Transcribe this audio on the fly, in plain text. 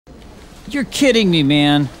You're kidding me,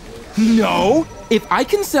 man. No! If I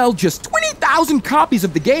can sell just 20,000 copies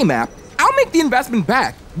of the game app, I'll make the investment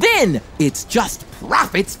back. Then it's just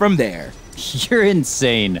profits from there. You're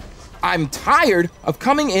insane. I'm tired of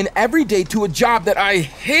coming in every day to a job that I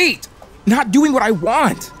hate, not doing what I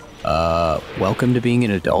want. Welcome to being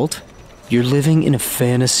an adult? You're living in a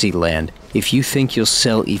fantasy land if you think you'll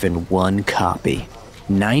sell even one copy.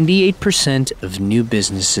 98% of new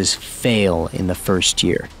businesses fail in the first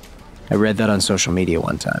year. I read that on social media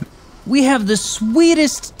one time. We have the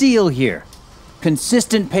sweetest deal here.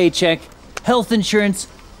 Consistent paycheck, health insurance,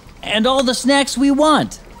 and all the snacks we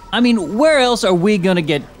want. I mean, where else are we gonna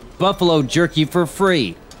get buffalo jerky for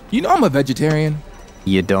free? You know I'm a vegetarian.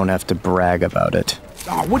 You don't have to brag about it.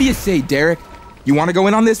 Oh, what do you say, Derek? You want to go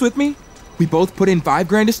in on this with me? We both put in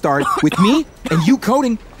 $5,000 to start. With me and you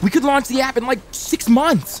coding, we could launch the app in like 6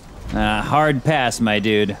 months. Hard pass, my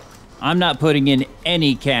dude. I'm not putting in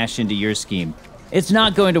any cash into your scheme. It's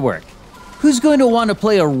not going to work. Who's going to want to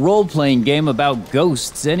play a role-playing game about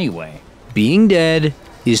ghosts anyway? Being dead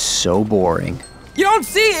is so boring. You don't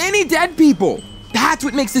see any dead people. That's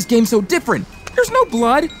what makes this game so different. There's no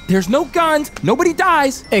blood, there's no guns, nobody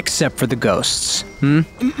dies. Except for the ghosts.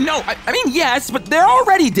 No, I mean, yes, but they're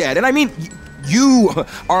already dead. And I mean, you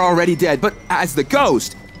are already dead, but as the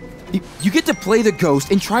ghost, you get to play the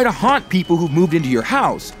ghost and try to haunt people who've moved into your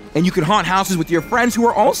house. And you can haunt houses with your friends who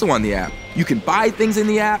are also on the app. You can buy things in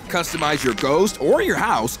the app, customize your ghost or your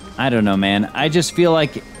house. I don't know, man. I just feel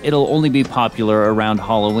like it'll only be popular around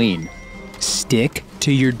Halloween. Stick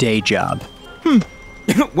to your day job.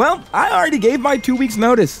 Well, I already gave my 2 weeks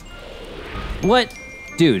notice. What?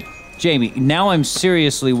 Dude, Jamie, now I'm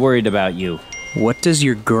seriously worried about you. What does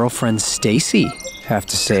your girlfriend Stacy have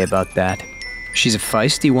to say about that? She's a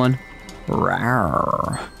feisty one.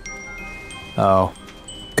 Rawr. Oh,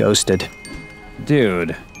 ghosted.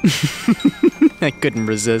 Dude. I couldn't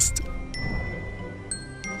resist.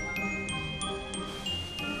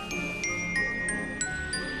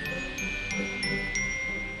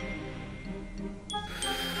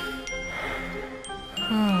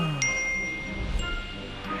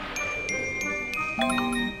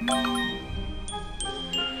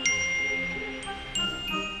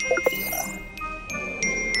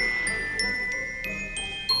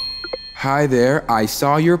 Hi there, I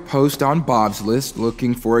saw your post on Bob's List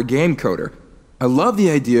looking for a game coder. I love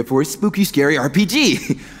the idea for a spooky, scary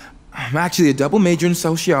RPG. I'm actually a double major in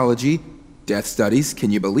sociology, death studies,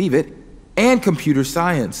 can you believe it, and computer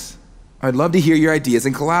science. I'd love to hear your ideas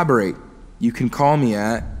and collaborate. You can call me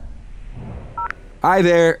at... Hi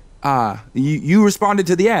there, you responded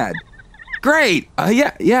to the ad. Great,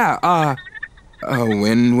 when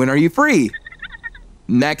are you free?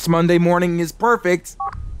 Next Monday morning is perfect.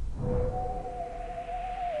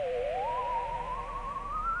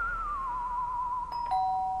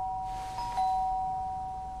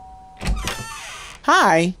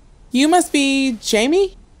 Hi, you must be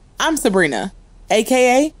Jamie? I'm Sabrina,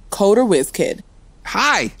 aka Coder Whiz Kid.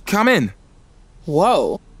 Hi, come in.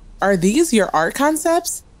 Whoa, are these your art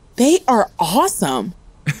concepts? They are awesome.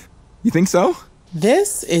 You think so?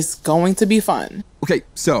 This is going to be fun. Okay,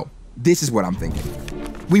 so this is what I'm thinking.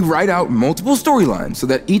 We write out multiple storylines so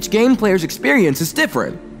that each game player's experience is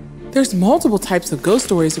different. There's multiple types of ghost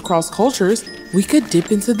stories across cultures. We could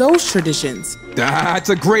dip into those traditions. That's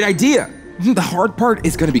a great idea. The hard part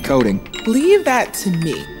is gonna be coding. Leave that to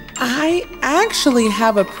me. I actually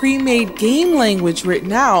have a pre-made game language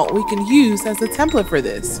written out we can use as a template for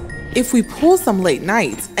this. If we pull some late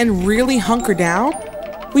nights and really hunker down,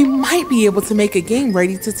 we might be able to make a game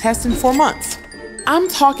ready to test in 4 months. I'm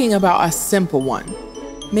talking about a simple one.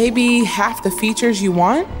 Maybe half the features you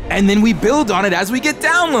want? And then we build on it as we get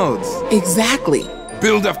downloads. Exactly.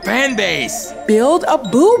 Build a fan base. Build a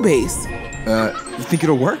boo base. You think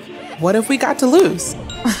it'll work? What if we got to lose?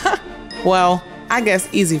 Well, I guess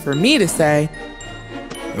easy for me to say.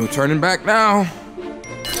 No turning back now.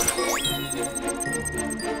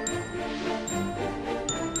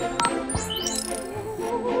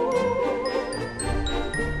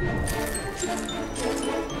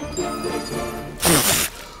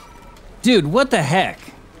 Dude, what the heck?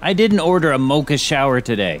 I didn't order a mocha shower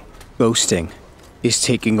today. Ghosting is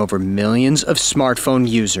taking over millions of smartphone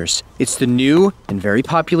users. It's the new and very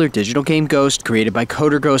popular digital game Ghost created by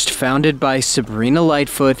Coder Ghost, founded by Sabrina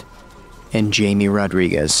Lightfoot and Jamie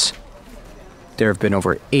Rodriguez. There have been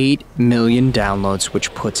over 8 million downloads,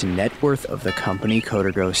 which puts net worth of the company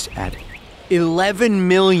Coder Ghost at 11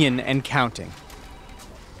 million and counting.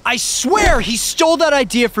 I swear he stole that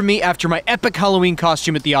idea from me after my epic Halloween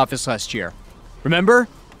costume at the office last year. Remember?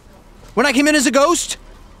 When I came in as a ghost?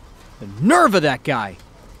 The nerve of that guy.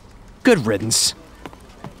 Good riddance.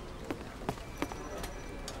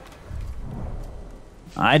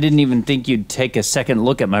 I didn't even think you'd take a second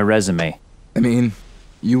look at my resume. I mean,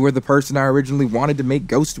 you were the person I originally wanted to make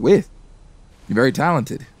Ghost with. You're very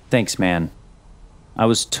talented. Thanks, man. I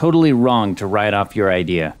was totally wrong to write off your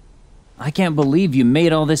idea. I can't believe you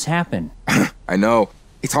made all this happen. I know.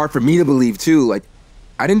 It's hard for me to believe, too. Like,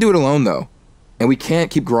 I didn't do it alone, though. And we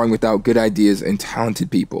can't keep growing without good ideas and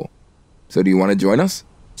talented people. So do you want to join us?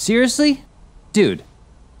 Seriously? Dude,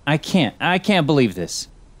 I can't believe this.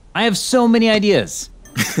 I have so many ideas.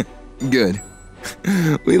 Good.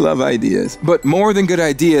 We love ideas. But more than good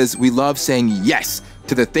ideas, we love saying yes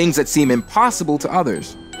to the things that seem impossible to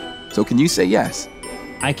others. So can you say yes?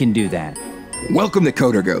 I can do that. Welcome to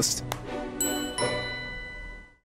Coder Ghost.